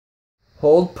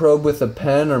Hold probe with a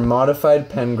pen or modified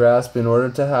pen grasp in order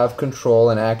to have control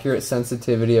and accurate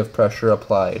sensitivity of pressure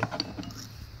applied.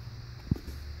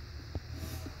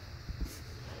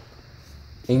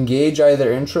 Engage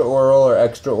either intraoral or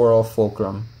extraoral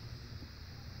fulcrum.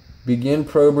 Begin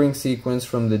probing sequence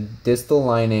from the distal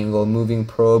line angle, moving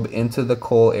probe into the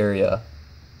coal area.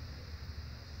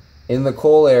 In the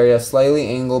coal area, slightly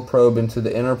angle probe into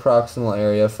the interproximal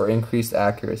area for increased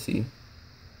accuracy.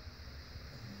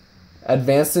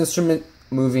 Advanced instrument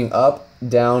moving up,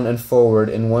 down, and forward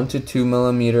in 1 to 2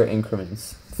 millimeter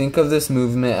increments. Think of this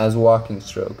movement as walking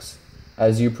strokes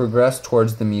as you progress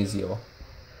towards the mesial.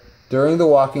 During the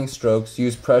walking strokes,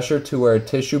 use pressure to where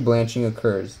tissue blanching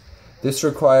occurs. This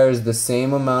requires the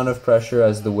same amount of pressure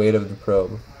as the weight of the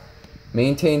probe.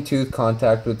 Maintain tooth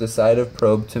contact with the side of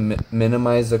probe to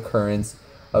minimize occurrence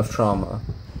of trauma.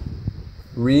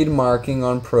 Read marking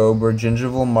on probe where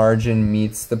gingival margin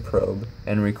meets the probe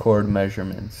and record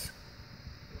measurements.